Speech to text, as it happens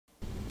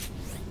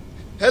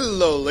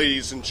Hello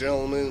ladies and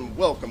gentlemen,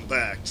 welcome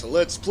back to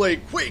Let's Play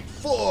Quake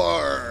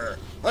 4!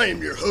 I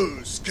am your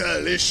host,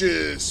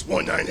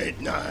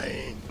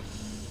 Kalicious1989.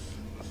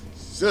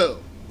 So,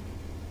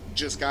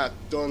 just got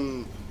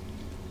done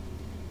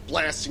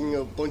blasting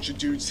a bunch of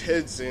dudes'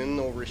 heads in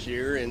over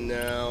here, and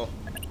now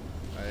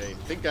I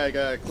think I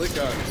gotta click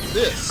on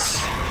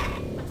this.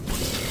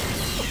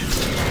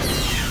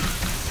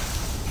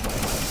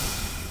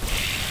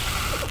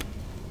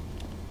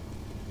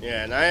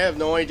 Yeah, and I have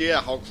no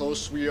idea how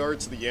close we are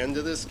to the end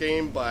of this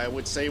game, but I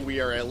would say we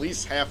are at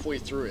least halfway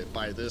through it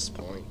by this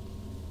point.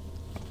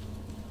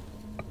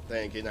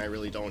 Then again, I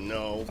really don't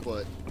know,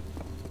 but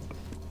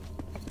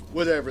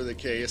whatever the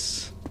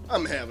case,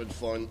 I'm having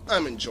fun.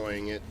 I'm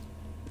enjoying it.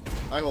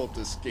 I hope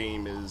this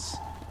game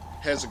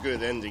has a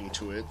good ending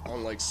to it,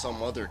 unlike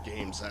some other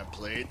games I've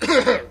played.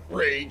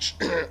 Rage.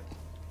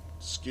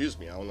 Excuse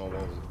me, I don't know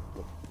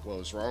what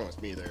was wrong with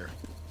me there.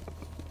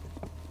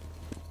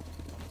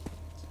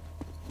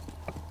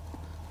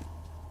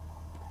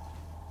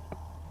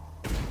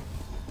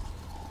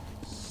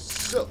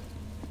 So,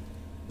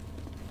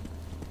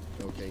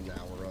 okay,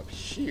 now we're up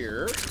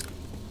here.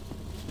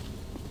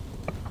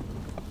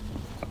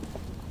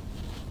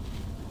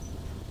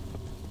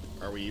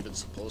 Are we even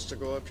supposed to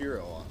go up here?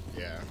 Oh,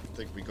 yeah, I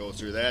think we go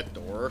through that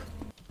door.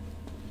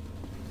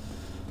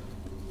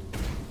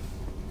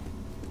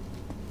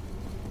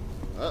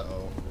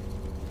 Uh-oh.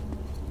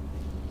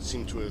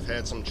 Seem to have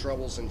had some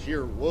troubles in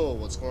here. Whoa,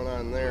 what's going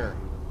on there?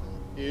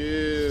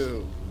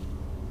 Ew.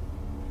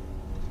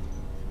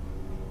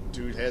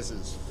 Dude has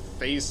his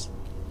face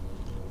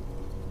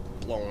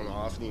blown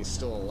off and he's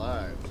still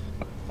alive.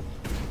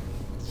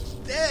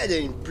 That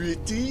ain't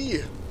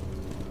pretty.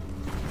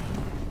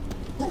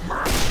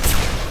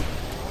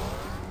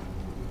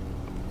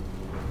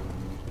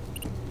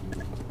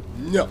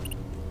 No.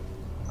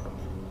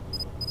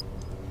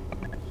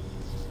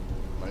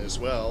 Might as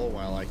well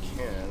while I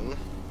can.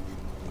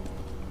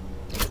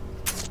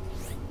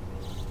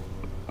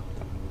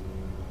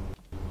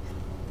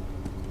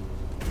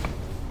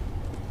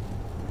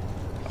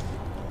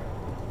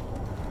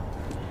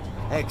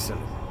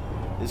 Excellent.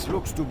 This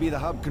looks to be the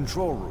hub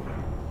control room.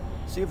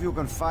 See if you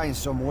can find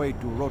some way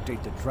to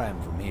rotate the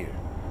tram from here.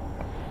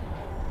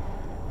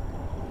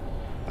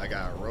 I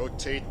gotta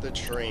rotate the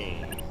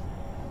train.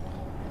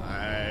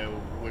 I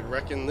would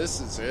reckon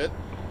this is it.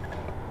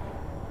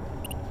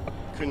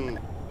 You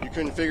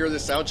couldn't figure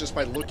this out just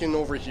by looking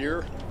over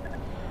here?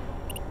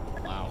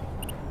 Wow.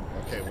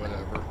 Okay,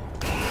 whatever.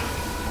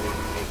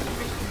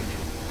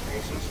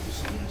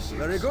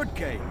 Very good,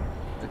 Kane.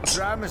 The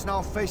tram is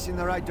now facing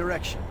the right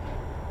direction.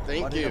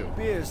 Thank you. But it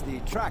appears the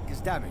track is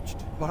damaged.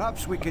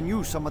 Perhaps we can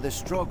use some of the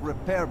stroke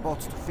repair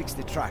bots to fix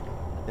the track.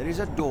 There is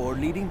a door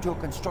leading to a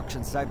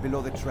construction site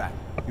below the track.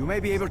 You may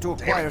be able to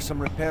acquire some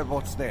repair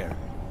bots there.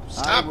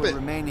 Stop I will it.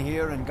 remain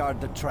here and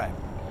guard the tram.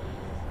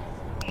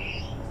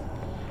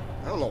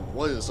 I don't know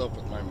what is up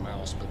with my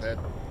mouse, but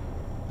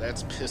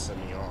that's pissing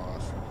me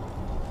off.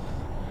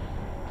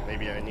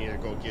 Maybe I need to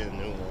go get a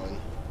new one.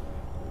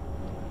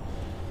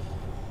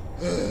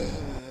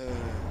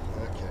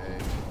 Okay.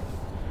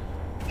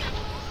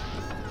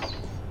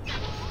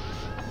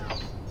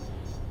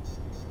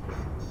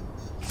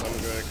 So I'm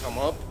gonna come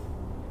up.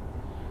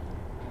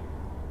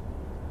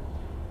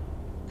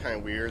 Kind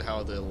of weird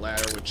how the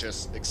ladder would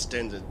just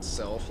extend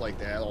itself like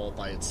that all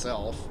by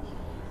itself.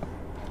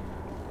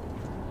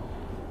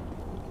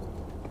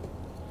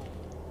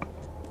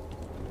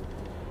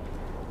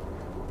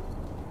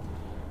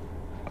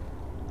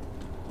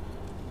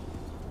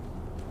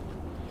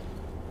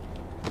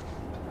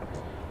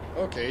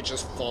 Okay,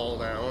 just fall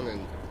down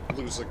and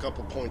lose a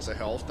couple points of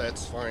health,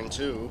 that's fine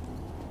too.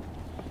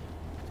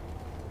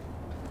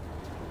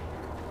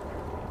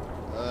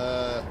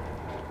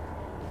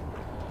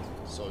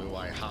 So do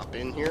I hop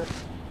in here?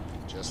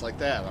 Just like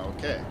that,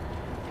 okay.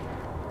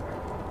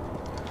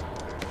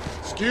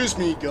 Excuse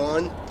me,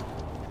 gun.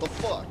 What the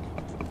fuck?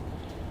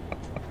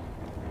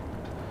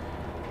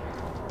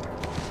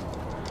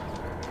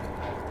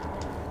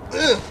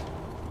 Ugh.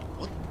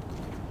 What?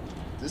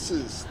 This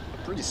is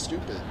pretty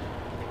stupid.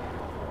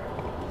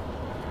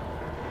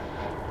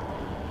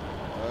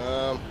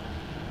 Am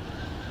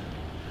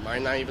I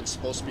not even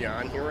supposed to be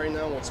on here right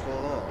now? What's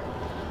going on?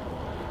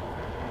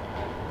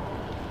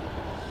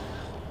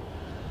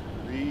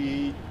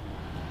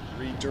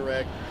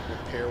 Redirect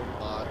repair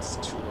bots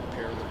to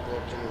repair the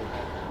broken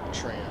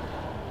tram.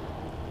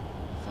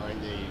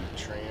 Find a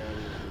tram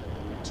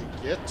to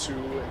get to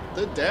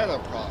the data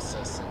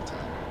processing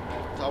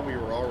tower. Thought we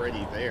were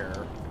already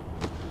there.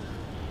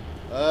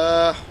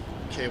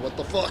 Okay, what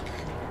the fuck?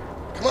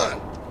 Come on!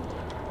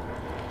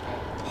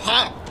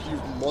 Hop,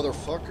 you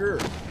motherfucker!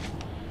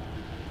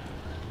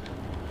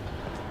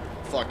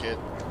 Fuck it.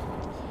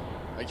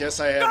 I guess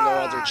I have no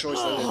other choice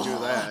than to do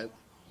that.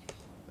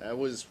 That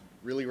was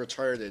really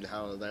retarded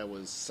how that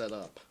was set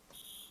up.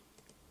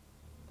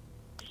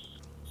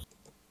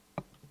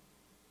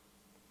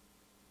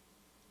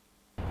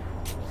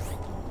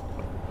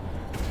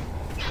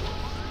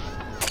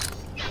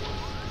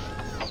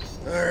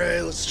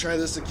 Alright, let's try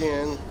this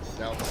again.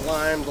 Now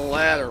climb the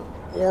ladder.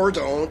 Or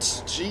don't.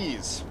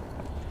 Jeez.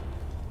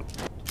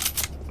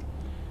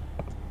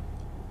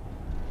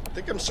 I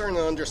think I'm starting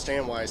to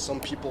understand why some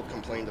people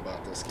complained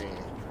about this game.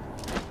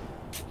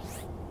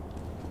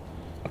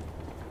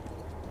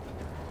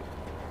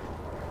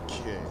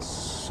 Okay,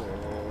 so...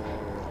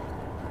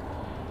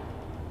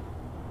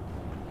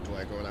 do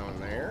I go down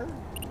there?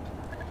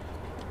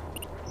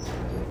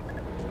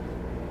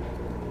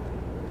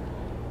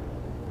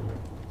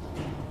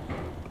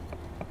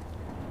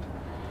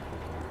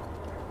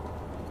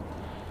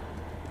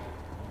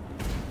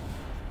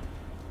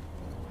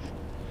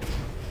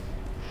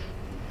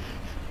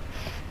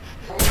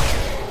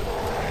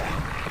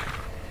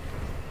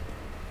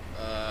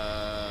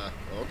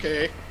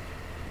 Okay.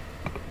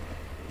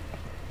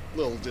 A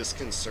little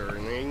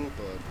disconcerting,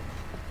 but...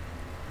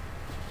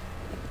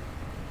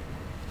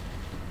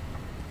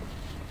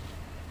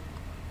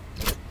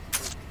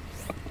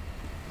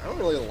 I don't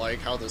really like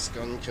how this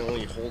gun can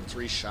only hold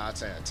 3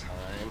 shots at a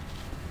time.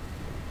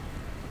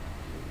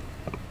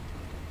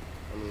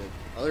 I mean,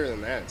 other than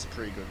that, it's a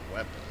pretty good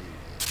weapon.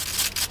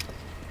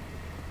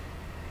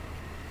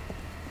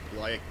 You,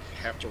 like,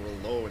 have to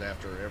reload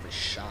after every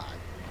shot.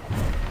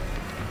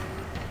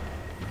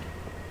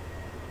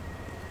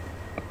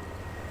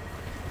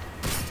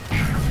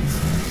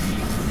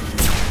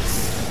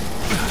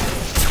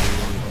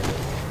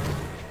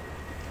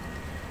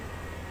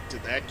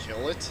 Did that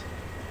kill it?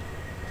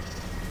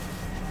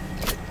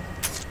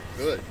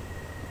 Good.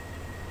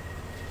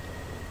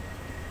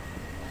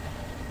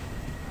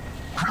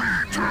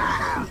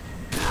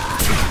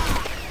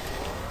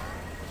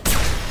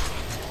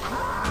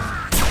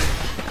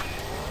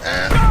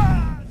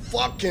 Ah,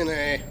 fucking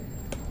A.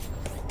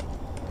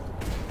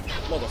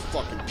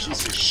 Motherfucking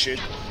piece of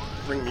shit.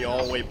 Bring me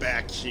all the way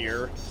back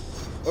here.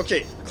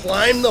 Okay,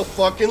 climb the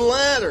fucking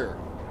ladder.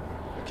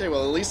 Okay,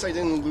 well at least I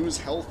didn't lose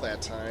health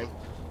that time.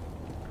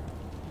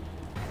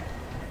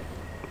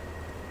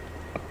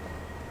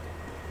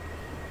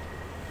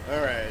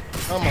 Alright,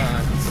 come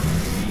on.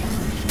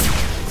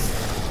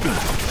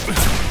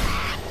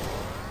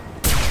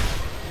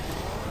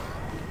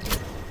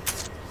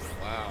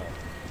 Wow.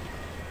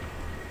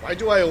 Why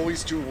do I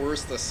always do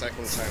worse the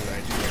second time than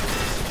I do the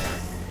first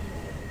time?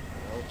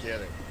 I don't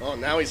get it. Oh,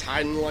 now he's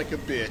hiding like a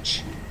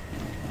bitch.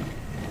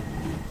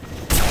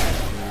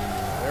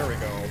 There we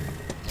go.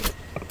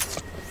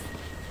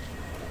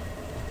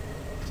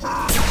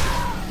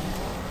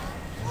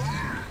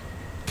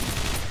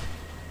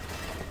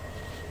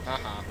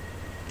 Haha.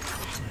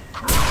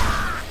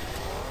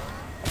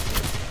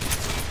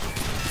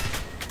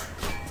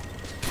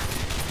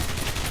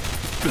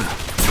 Is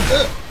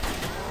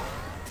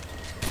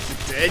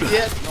it dead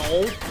yet? No.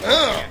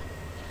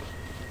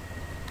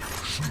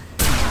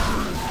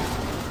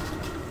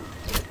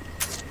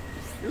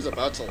 He was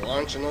about to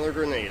launch another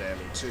grenade at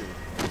me, too.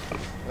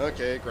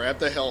 Okay, grab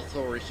the health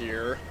over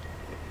here.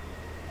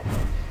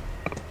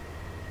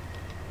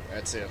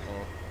 That's it,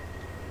 huh?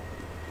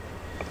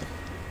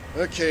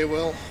 Okay,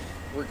 well,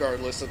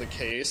 regardless of the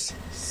case,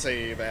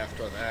 save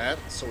after that,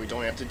 so we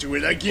don't have to do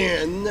it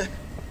again.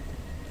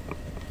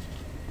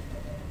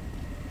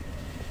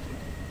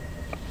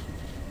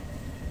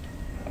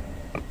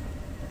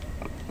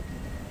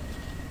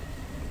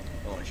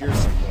 Oh, here's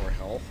some more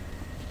health.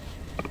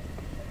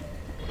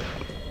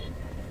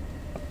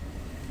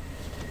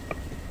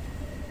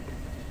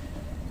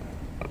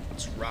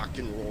 Let's rock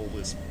and roll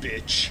this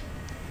bitch.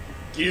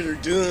 Get her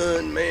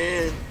done,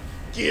 man.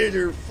 Get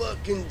her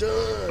fucking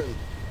done.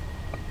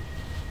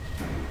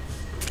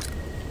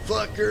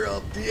 Fuck her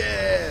up the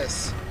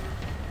ass.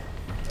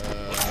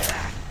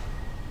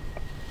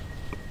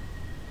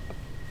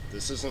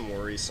 This isn't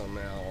worrisome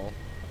at all.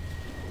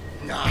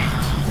 Nah.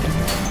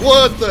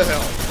 What the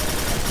hell?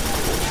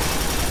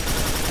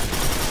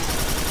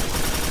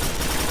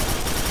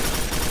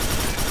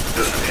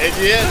 Dead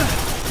yet?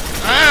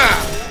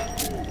 Ah!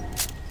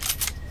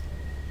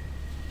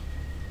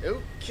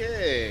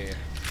 Okay.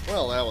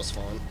 Well, that was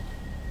fun.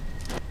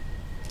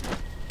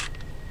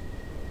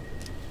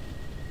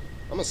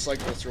 I'm gonna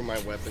cycle through my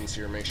weapons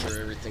here, make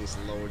sure everything's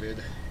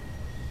loaded.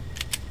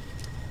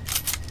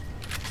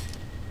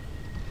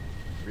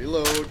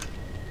 Reload.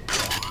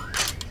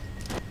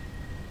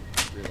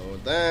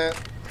 Reload that.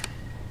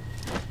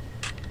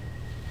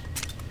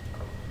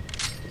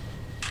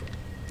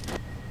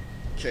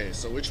 Okay,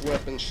 so which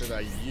weapon should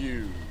I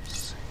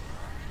use?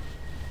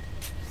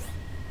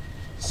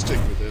 Stick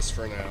with this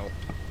for now.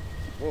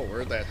 Whoa,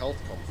 where'd that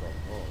health come from?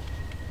 Oh.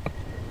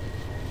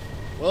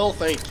 Well,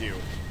 thank you.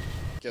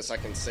 Guess I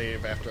can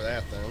save after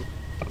that then.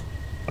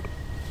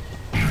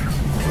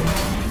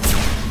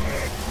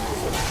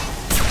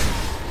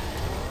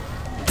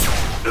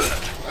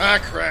 Ah,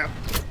 crap.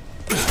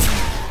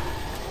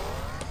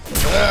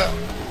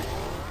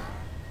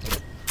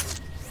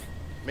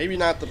 Maybe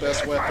not the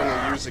best weapon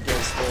to use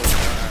against those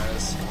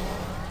guys.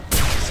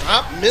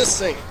 Stop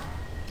missing!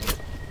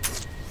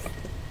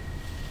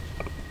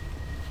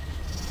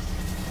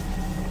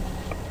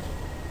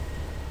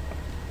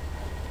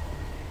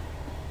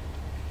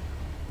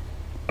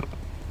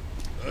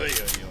 Oy, oy,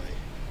 oy.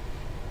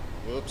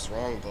 Whoops,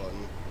 wrong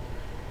button.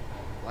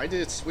 Why did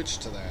it switch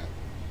to that?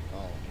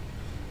 Oh.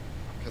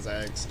 Because I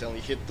accidentally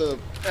hit the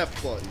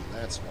F button,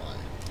 that's why.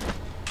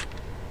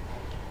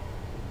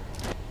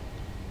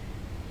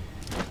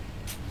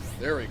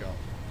 There we go.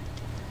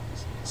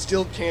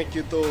 Still can't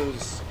get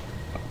those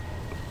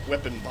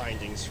weapon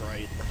bindings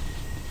right.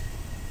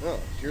 Oh,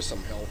 here's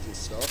some health and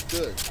stuff.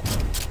 Good.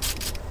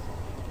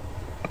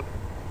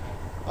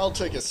 I'll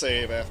take a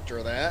save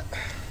after that.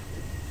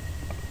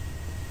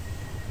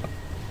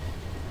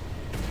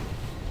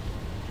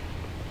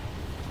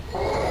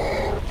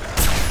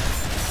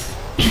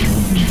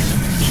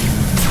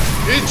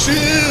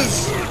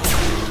 Bitches!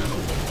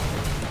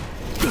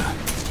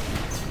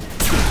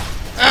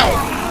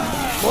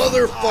 Ow!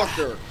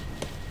 Motherfucker!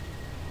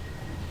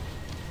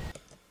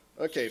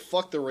 Okay,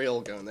 fuck the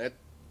railgun.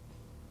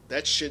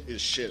 That shit is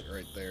shit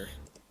right there.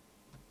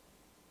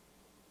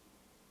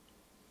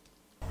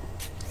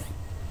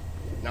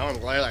 Now I'm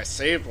glad I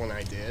saved when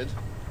I did.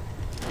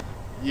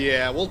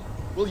 Yeah,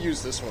 we'll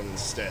use this one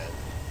instead.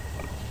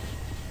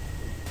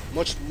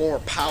 Much more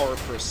power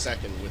per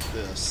second with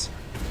this.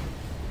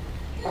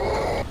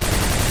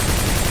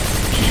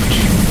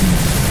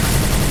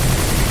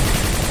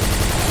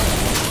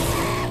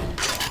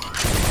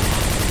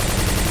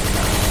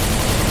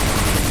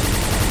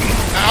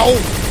 Ow!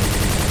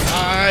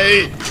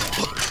 Die!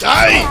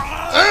 Die!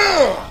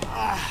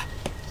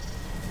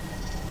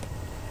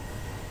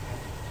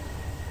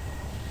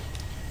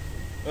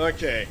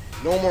 Okay,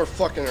 no more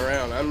fucking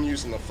around. I'm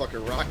using the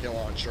fucking rocket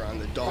launcher on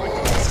the dog.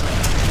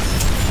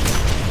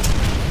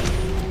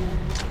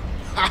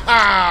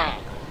 Haha!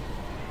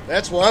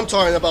 That's what I'm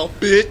talking about,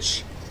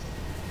 bitch!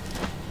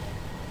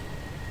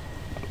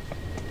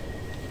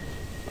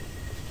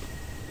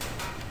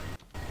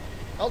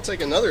 I'll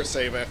take another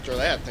save after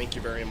that, thank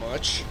you very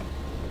much.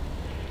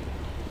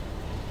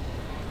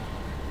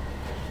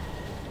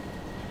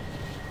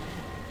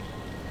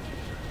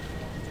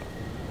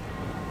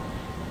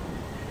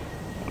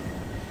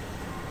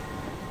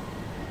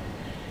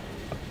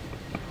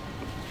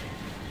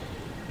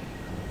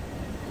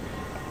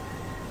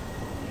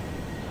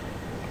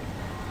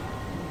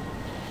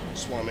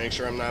 Just want to make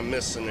sure I'm not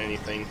missing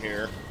anything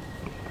here.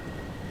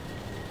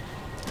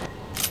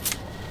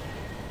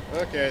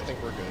 Okay, I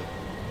think we're good.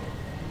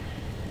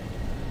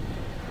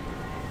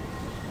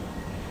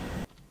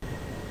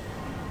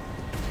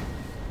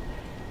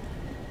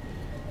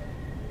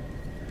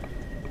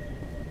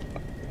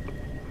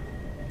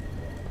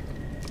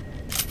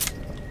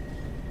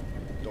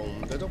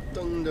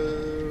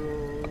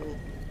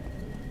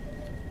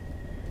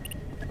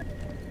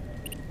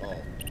 Oh,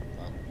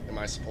 am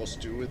I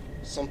supposed to do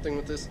something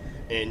with this?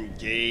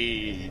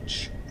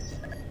 Engage.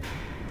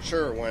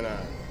 Sure, why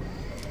not?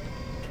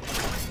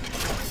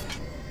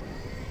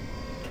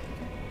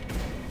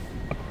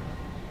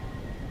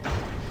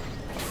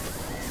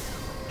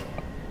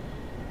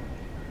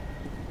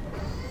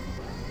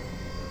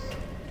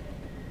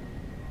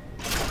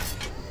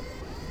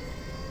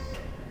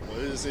 What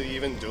is it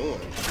even doing?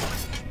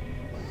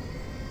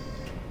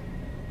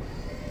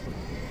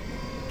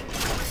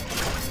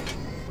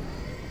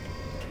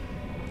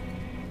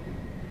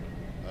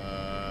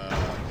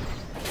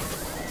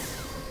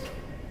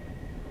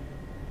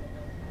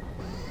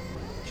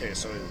 Okay,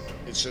 so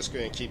it's just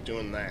going to keep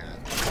doing that.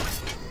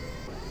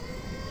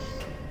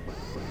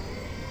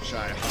 Should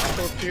I hop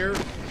up here?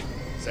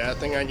 Is that a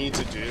thing I need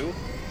to do?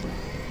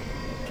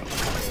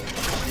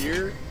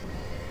 Here?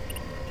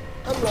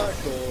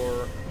 Unlock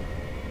door.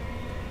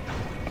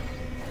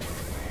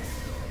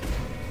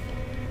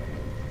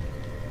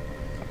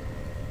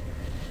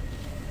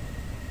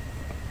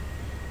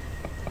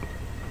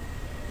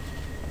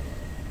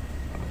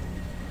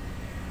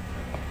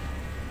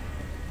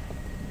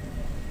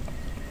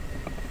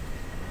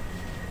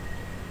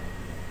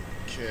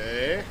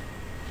 Okay.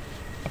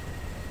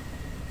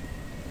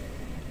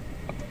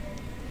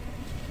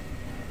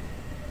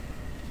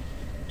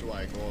 Do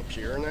I go up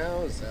here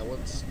now? Is that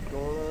what's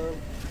going on?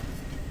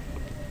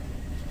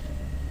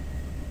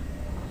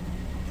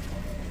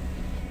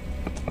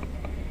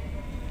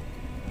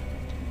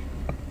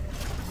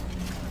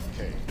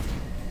 Okay.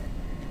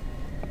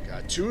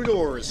 Got two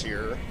doors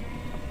here.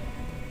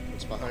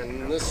 What's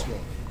behind this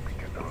one?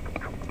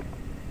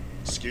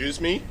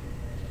 Excuse me?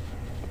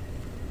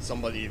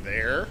 Somebody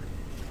there?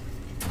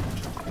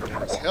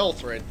 There's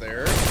health right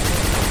there.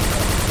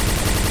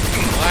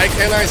 Why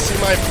can't I see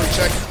my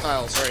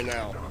projectiles right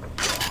now?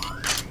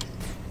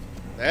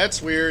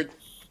 That's weird.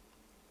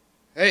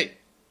 Hey!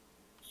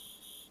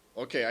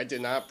 Okay, I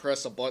did not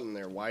press a button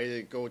there. Why did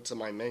it go to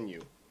my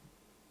menu?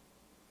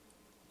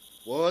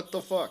 What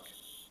the fuck?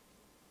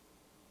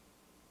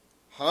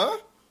 Huh?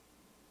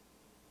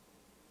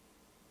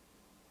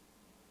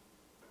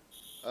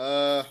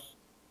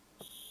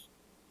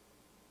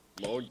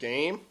 Load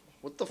game?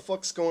 What the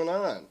fuck's going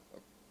on?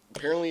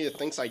 Apparently it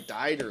thinks I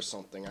died or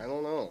something. I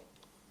don't know.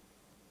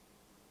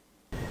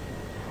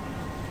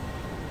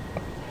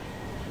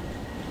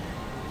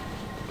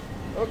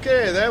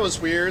 Okay, that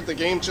was weird. The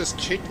game just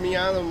kicked me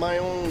out of my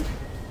own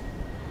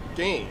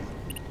game.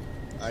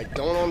 I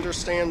don't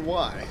understand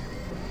why.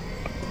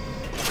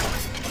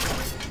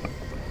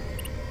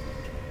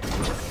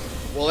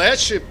 Well, that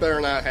shit better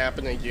not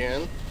happen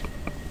again.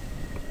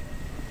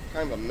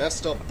 Kind of a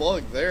messed up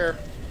bug there.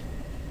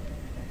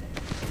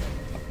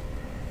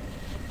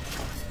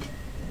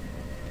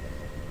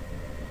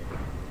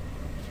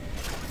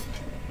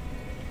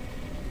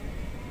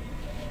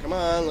 Come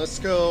on, let's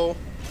go.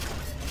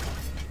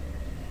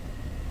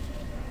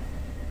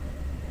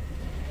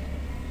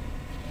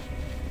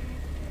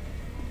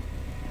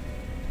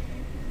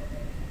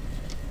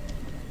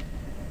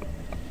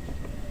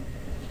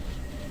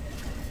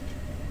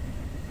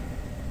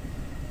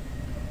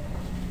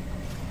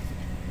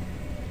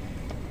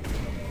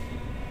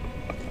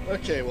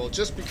 Okay, well,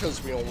 just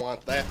because we don't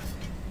want that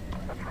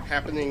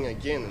happening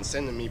again and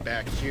sending me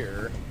back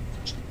here,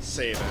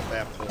 save at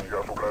that point.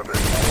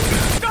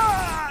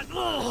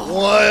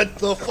 What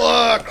the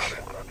fuck?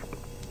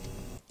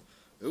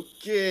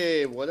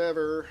 Okay,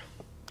 whatever.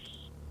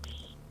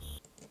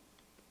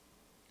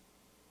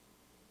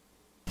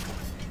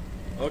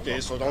 Okay,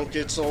 so don't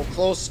get so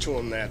close to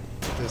him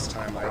this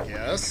time, I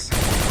guess.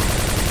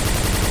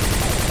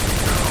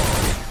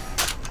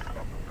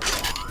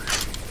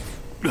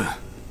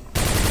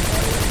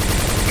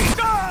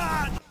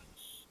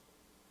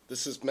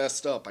 This is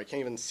messed up. I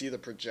can't even see the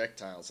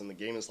projectiles, and the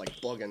game is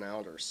like bugging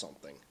out or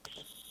something.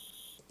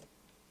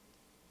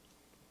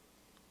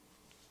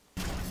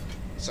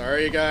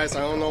 Sorry guys, I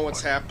don't know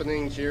what's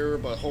happening here,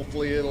 but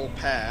hopefully it'll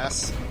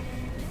pass.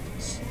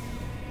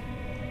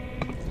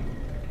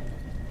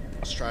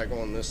 Let's try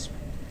going this.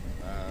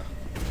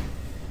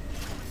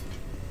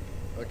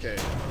 Okay.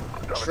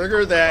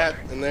 Trigger that,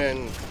 and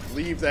then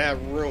leave that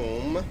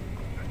room.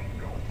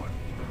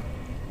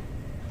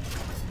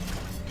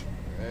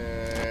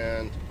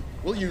 And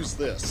we'll use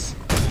this.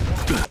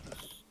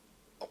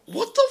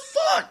 What the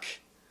fuck?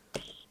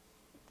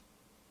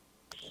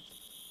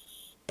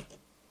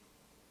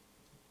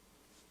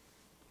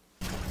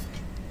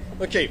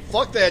 Okay,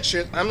 fuck that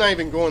shit. I'm not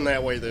even going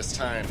that way this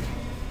time.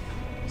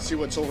 See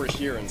what's over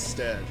here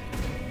instead.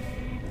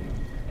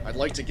 I'd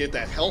like to get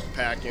that health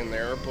pack in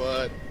there,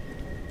 but...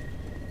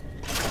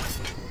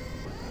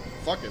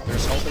 fuck it,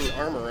 there's health and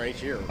armor right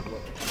here.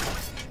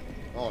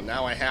 Oh,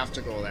 now I have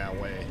to go that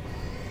way.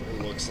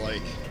 It looks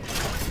like.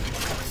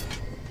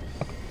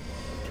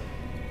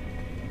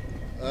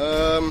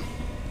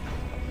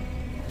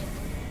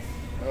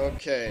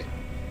 Okay.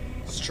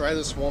 Let's try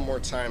this one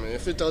more time, and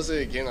if it does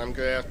it again, I'm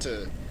gonna have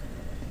to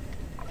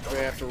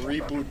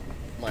reboot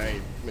my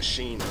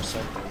machine or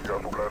something.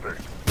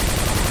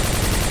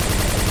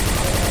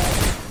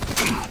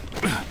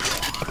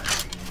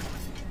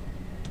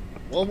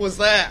 What was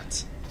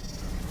that?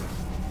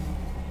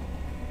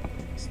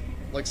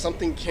 Like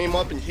something came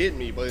up and hit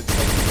me, but it's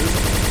like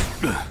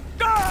invisible.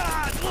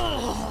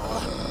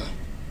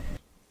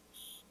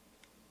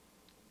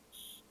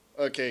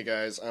 Okay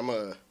guys, I'm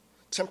gonna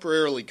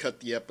temporarily cut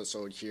the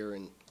episode here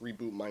and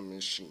reboot my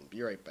machine.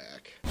 Be right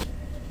back.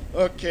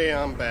 Okay,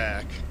 I'm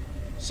back.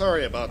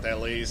 Sorry about that,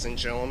 ladies and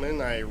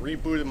gentlemen. I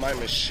rebooted my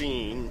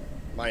machine,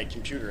 my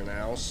computer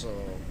now, so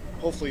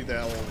hopefully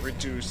that'll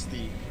reduce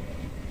the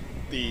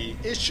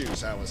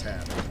issues I was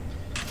having.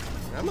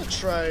 I'm gonna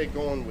try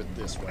going with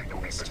this weapon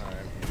this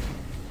time.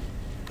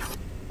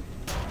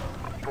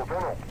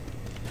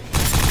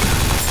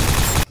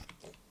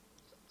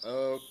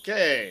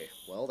 Okay,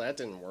 well that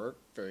didn't work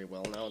very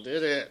well now,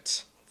 did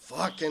it?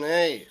 Fucking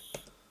A.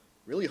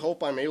 Really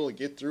hope I'm able to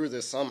get through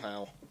this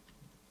somehow.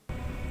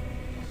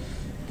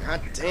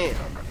 God damn.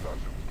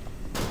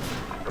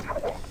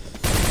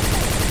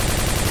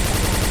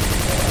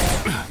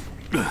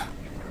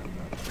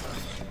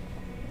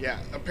 Yeah,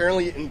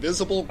 apparently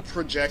invisible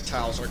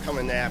projectiles are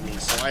coming at me,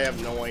 so I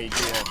have no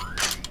idea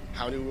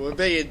how to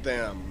evade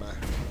them.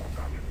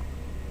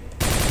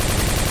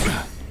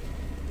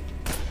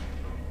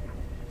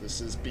 This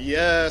is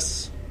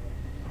BS.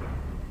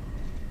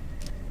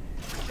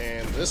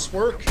 Can this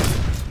work?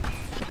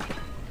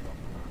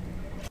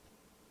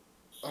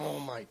 Oh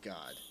my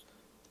god.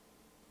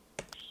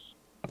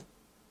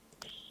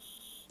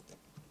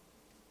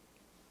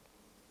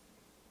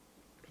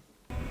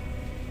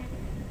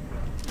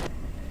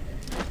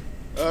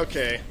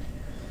 Okay.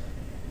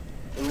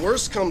 When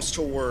worse comes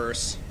to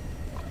worse,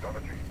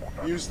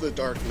 use the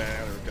dark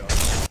matter gun.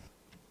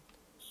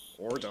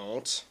 Or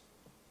don't.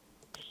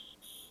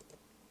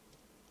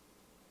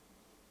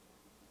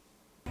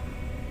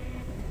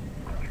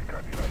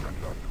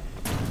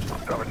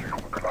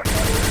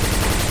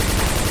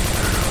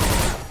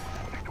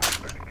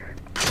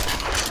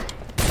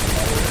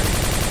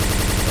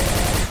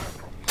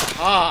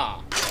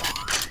 Ah!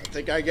 I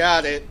think I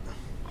got it.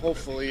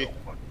 Hopefully.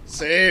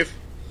 Save.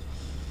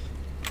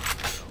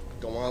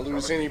 Don't want to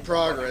lose any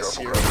progress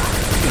here.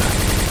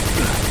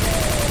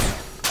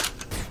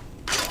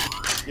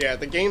 Yeah,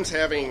 the game's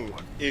having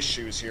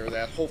issues here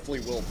that hopefully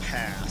will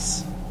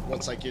pass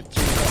once I get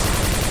through this.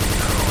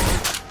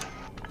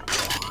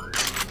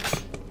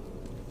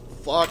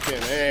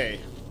 Fucking A.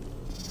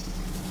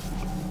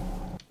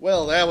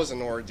 Well, that was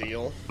an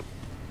ordeal.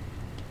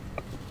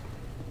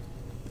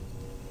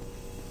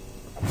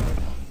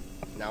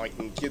 Now I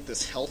can get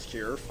this health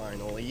here,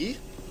 finally.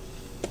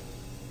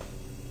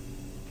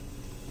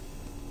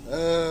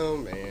 Oh,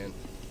 man.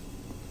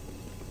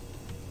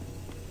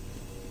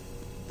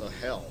 The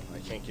hell? I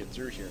can't get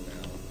through here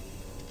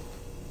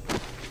now.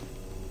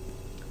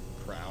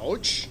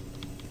 Crouch.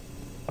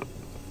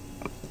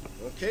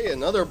 Okay,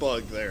 another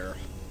bug there.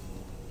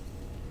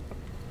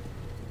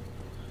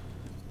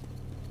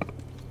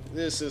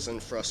 This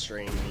isn't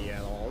frustrating me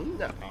at all.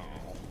 No.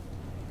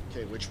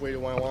 Okay, which way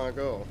do I want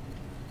to go?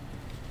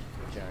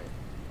 Okay.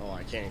 Oh,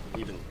 I can't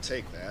even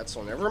take that,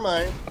 so never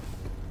mind.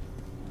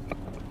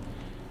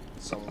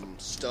 Some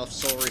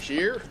stuff's over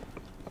here.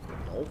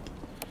 Nope.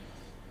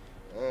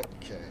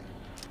 Okay.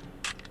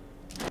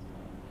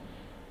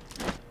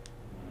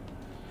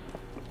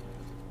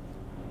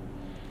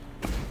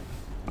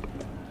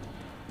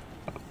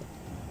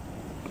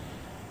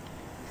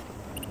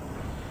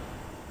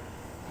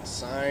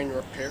 Assign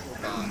repair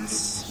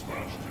bots.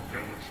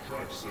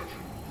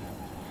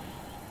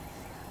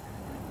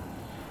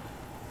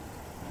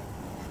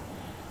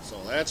 So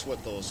that's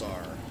what those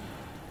are.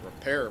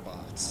 Repair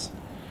bots.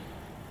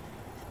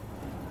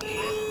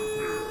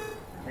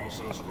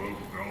 Process road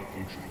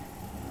malfunctioning.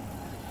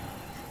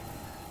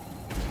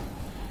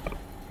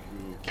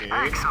 Okay.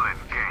 Excellent,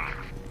 Kane.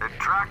 The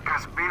track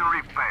has been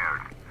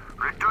repaired.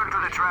 Return to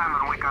the tram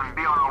and we can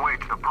be on our way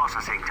to the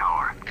processing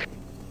tower.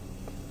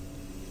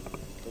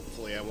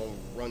 Hopefully I won't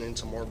run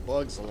into more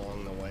bugs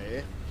along the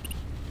way.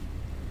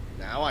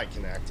 Now I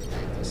can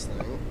activate this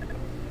thing.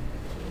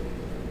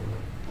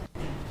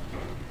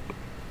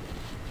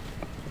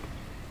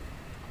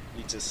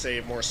 Need to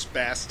save more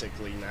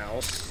spastically now,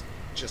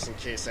 just in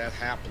case that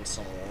happens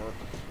some more.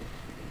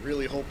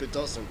 Really hope it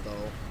doesn't,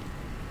 though.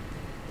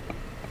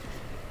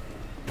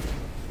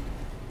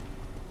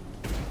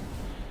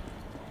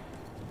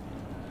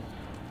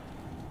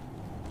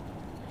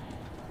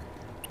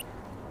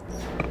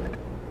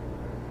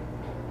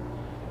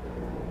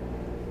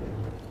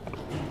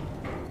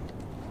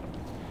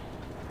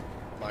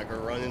 Am I gonna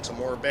run into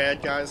more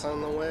bad guys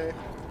on the way?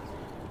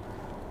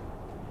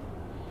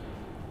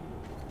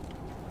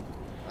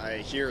 I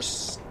hear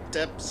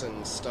steps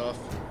and stuff.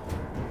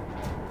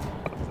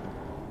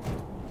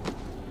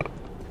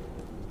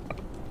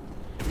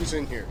 Who's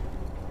in here?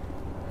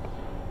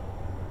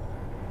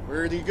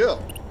 Where'd he go?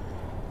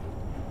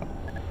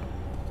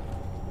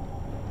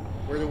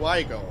 Where do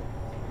I go?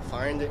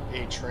 Find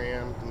a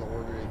tram in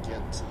order to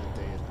get to the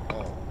data.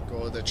 Oh,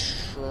 go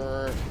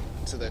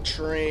to the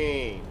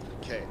train.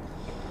 Okay.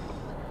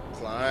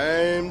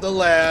 Climb the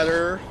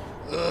ladder.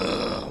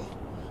 Ugh.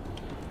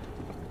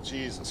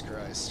 Jesus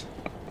Christ.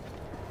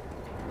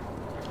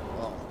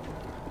 Oh.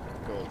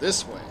 Go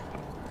this way.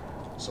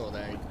 So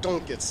that I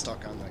don't get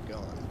stuck on that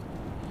gun.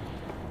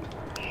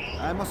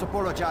 I must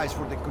apologize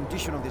for the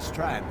condition of this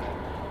tram.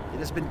 It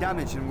has been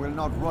damaged and will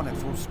not run at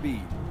full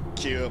speed.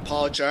 Can you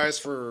apologize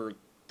for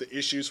the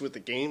issues with the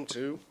game,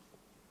 too?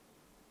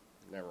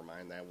 Never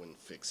mind, that wouldn't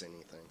fix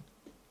anything.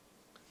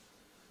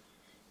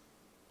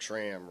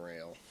 Tram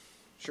rail.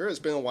 Sure, it's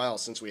been a while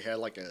since we had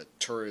like a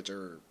turret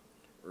or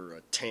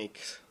a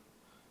tank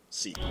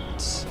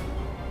sequence.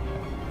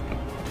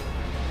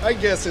 I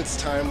guess it's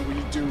time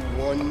we do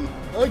one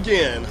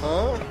again,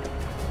 huh?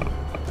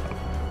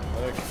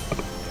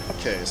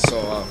 Okay,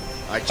 so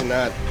I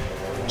cannot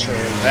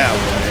turn that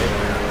way.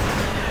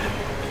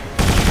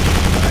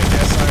 I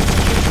guess I'm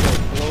supposed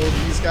to blow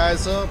these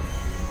guys up.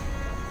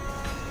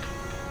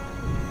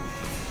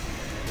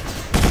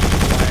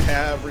 Do I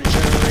have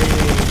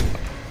regenerating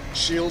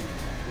shield?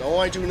 No,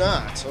 I do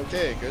not.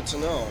 Okay, good to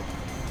know.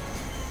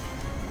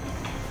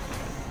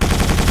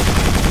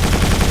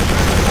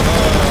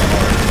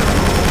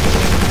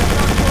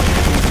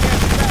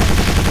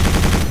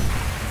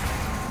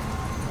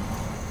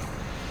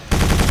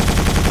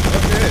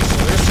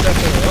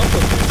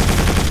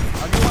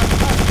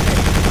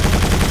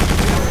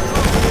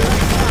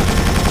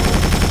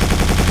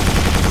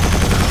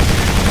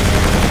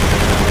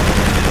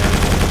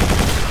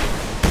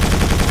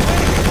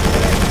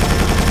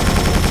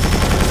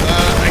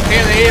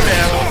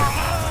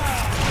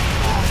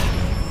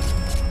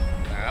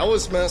 That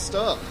was messed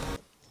up.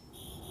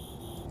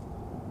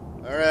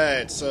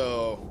 Alright,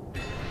 so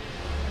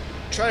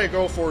try to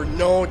go for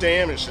no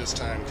damage this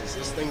time, because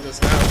this thing does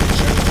not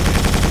regenerate.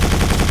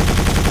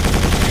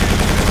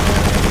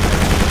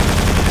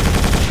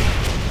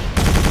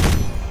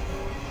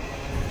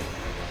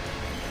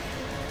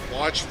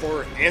 Watch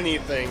for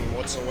anything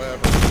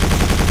whatsoever.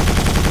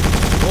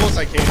 Those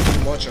I can't do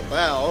much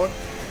about.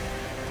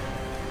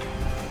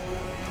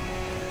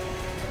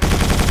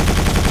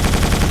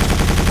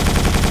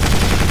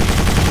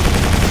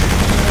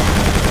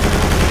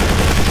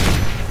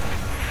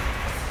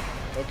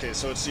 Okay,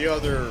 so it's the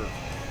other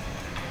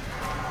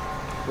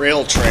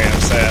rail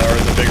trams that are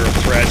the bigger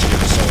threat here,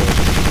 so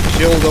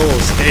kill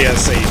those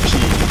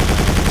ASAP.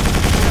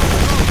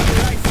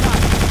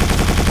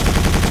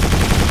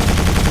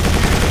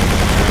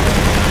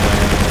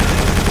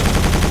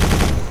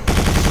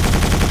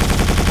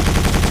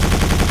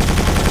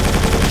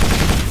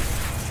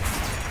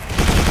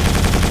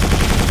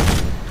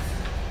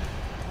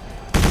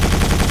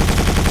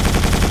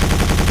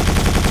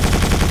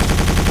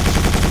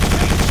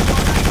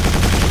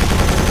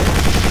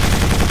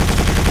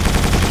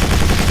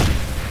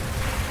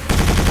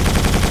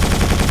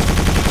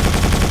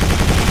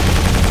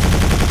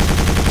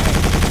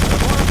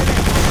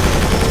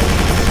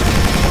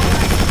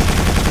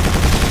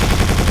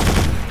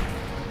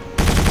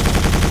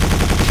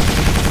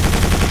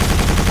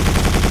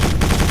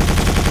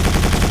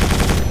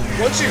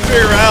 Once you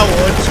figure out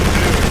what to do,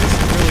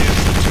 it really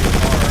isn't too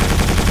hard.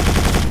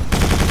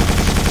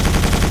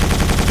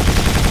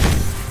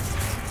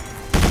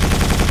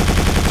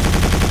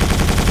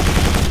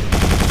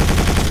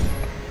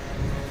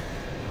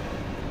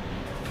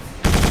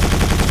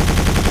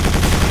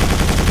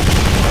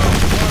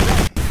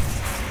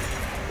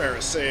 Better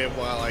save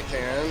while I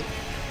can.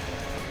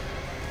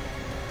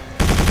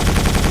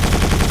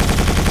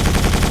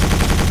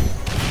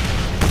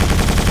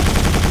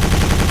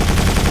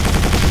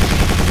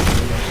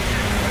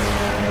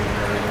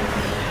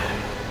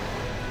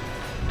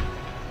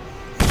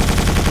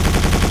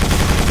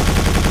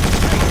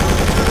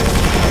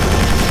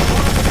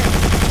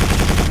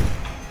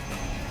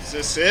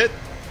 Is this it?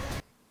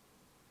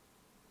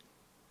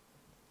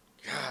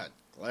 God,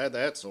 glad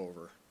that's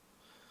over.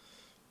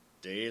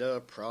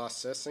 Data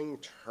processing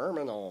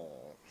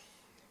terminal.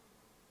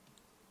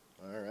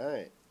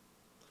 Alright.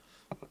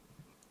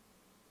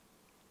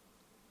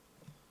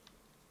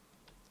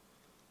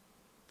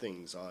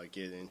 Things ought to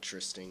get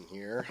interesting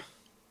here.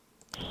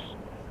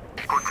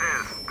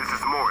 Cortez, this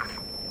is Morris.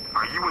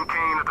 Are you and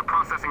Kane at the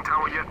processing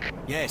tower yet?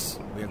 Yes,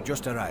 we have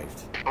just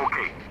arrived.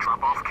 Okay,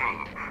 drop off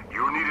Kane.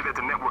 You're needed at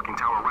the networking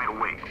tower right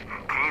away.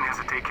 Kane has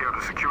to take care of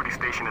the security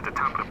station at the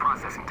top of the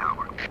processing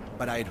tower.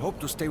 But I'd hoped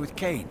to stay with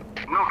Kane.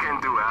 No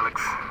can do,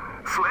 Alex.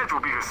 Sledge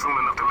will be here soon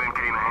enough to lend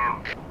Kane a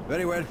hand.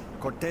 Very well,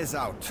 Cortez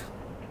out.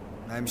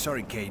 I'm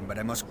sorry, Kane, but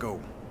I must go.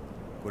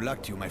 Good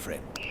luck to you, my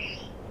friend.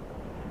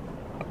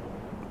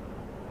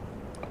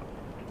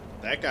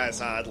 That guy's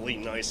oddly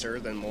nicer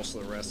than most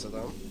of the rest of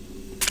them.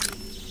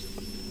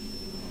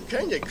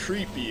 Kinda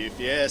creepy if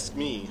you ask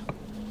me.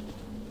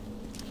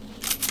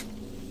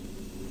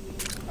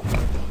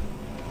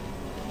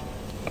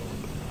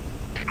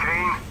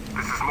 Kane,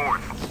 this is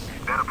Morris.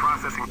 Data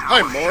processing tower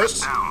Hi, Morris.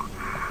 shut down.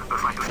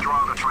 Looks like the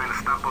Strahd are trying to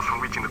stop us from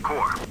reaching the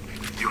core.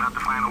 You'll have to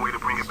find a way to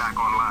bring it back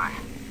online.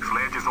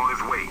 Sledge is on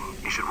his way.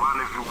 He should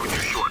rendezvous with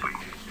you shortly.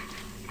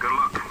 Good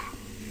luck.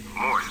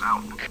 Morris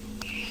out.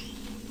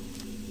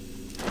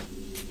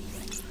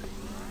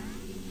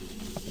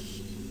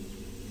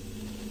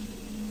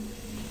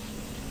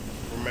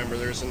 Remember,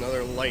 there's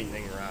another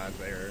lightning rod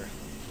there.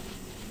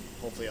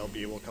 Hopefully I'll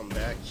be able to come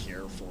back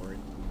here for it.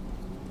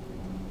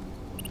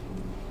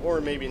 Or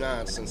maybe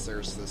not, since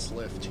there's this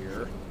lift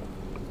here.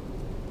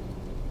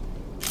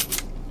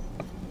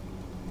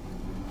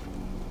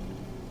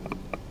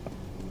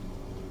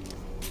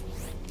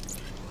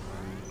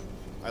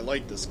 I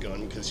like this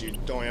gun because you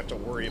don't have to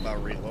worry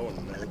about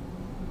reloading it.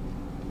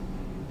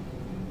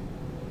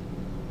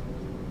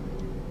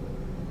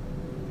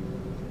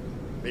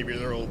 Maybe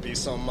there will be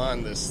some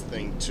on this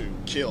thing to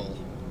kill.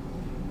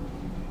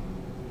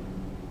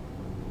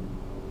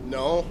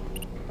 No?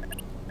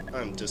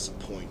 I'm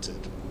disappointed.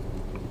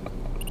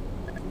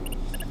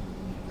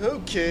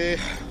 Okay.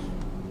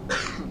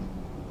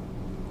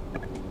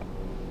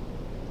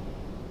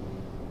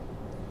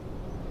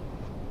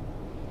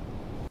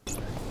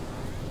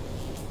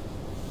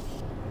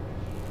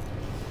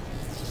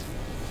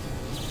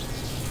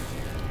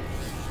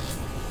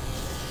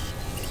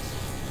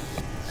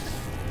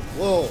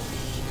 Whoa.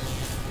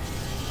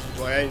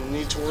 Do I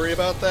need to worry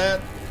about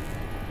that?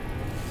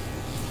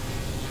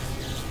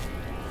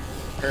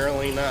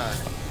 Apparently not.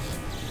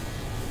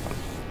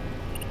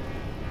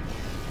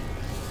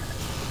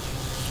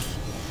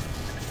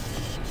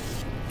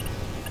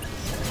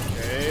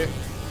 Okay.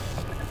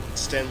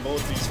 Extend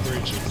both these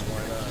bridges,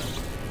 why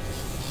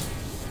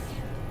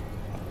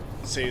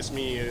not? Saves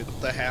me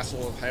the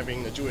hassle of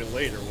having to do it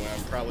later when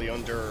I'm probably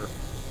under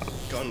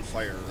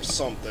gunfire or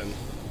something.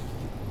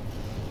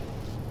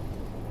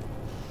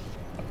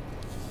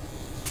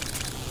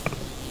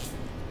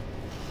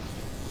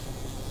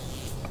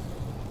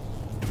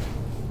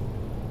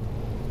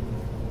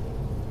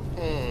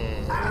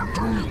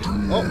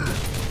 Oh.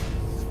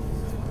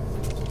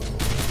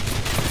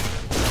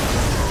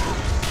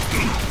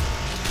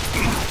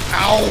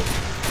 Ow!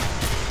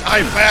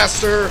 Die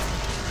faster!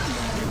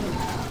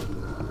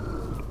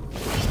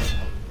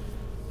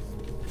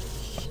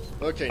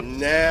 Okay,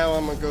 now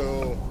I'm gonna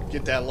go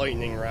get that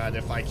lightning rod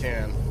if I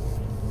can.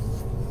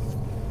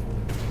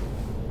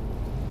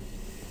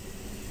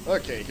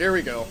 Okay, here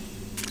we go.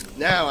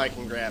 Now I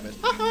can grab it.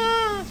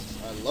 Haha!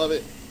 I love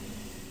it.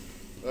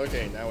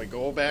 Okay, now we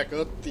go back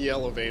up the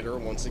elevator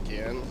once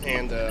again,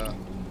 and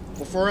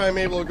before I'm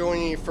able to go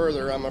any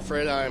further, I'm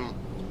afraid I'm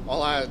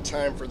all out of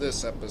time for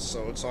this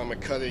episode, so I'm gonna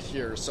cut it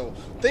here. So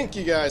thank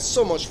you guys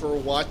so much for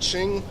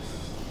watching.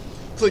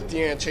 Click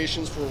the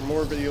annotations for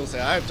more videos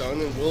that I've done,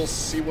 and we'll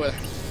see what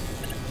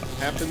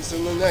happens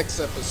in the next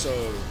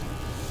episode.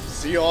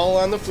 See you all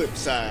on the flip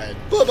side.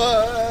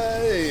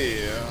 Bye-bye!